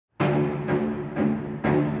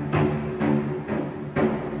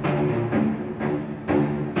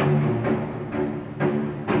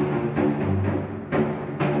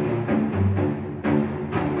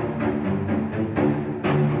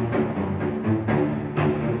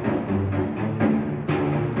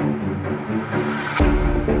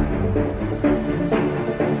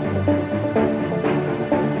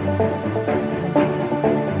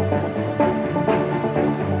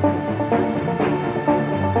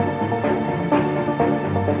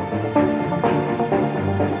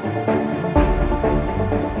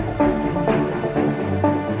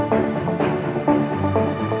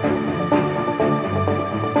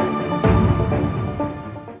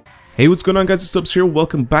Hey, what's going on guys, it's Stubbs here.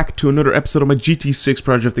 Welcome back to another episode of my GT6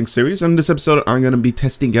 Power Drifting series. And in this episode I'm going to be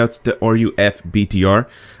testing out the RUF BTR.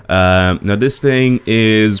 Now this thing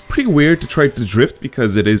is pretty weird to try to drift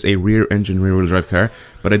because it is a rear engine rear wheel drive car,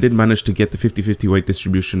 but I did manage to get the 50-50 weight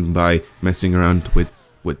distribution by messing around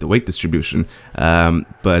with the weight distribution.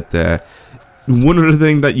 One other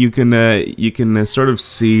thing that you can sort of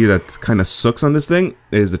see that kind of sucks on this thing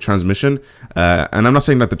is the transmission. And I'm not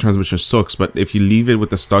saying that the transmission sucks, but if you leave it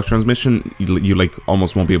with the stock transmission, you like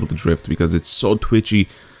almost won't be able to drift because it's so twitchy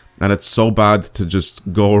and it's so bad to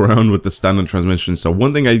just go around with the standard transmission. So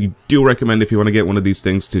one thing I do recommend if you want to get one of these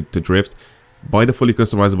things to drift, buy the fully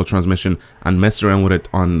customizable transmission and mess around with it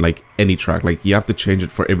on like any track. Like you have to change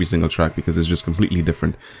it for every single track because it's just completely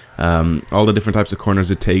different. All the different types of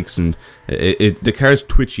corners it takes, and the car is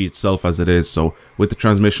twitchy itself as it is. So with the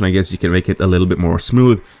transmission, I guess you can make it a little bit more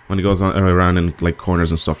smooth when it goes on around in like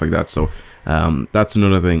corners and stuff like that. So that's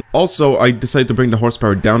another thing. Also, I decided to bring the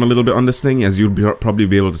horsepower down a little bit on this thing, as you'll probably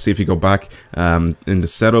be able to see if you go back in the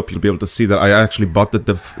setup. You'll be able to see that I actually bought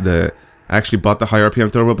the high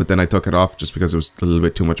RPM turbo, but then I took it off just because it was a little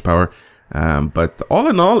bit too much power. But all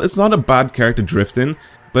in all, it's not a bad car to drift in,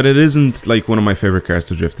 but it isn't like one of my favorite cars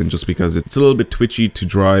to drift in just because it's a little bit twitchy to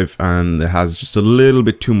drive and it has just a little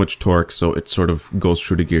bit too much torque, so it sort of goes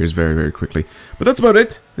through the gears very, very quickly. But that's about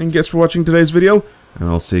it. Thank you guys for watching today's video, and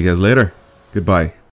I'll see you guys later. Goodbye.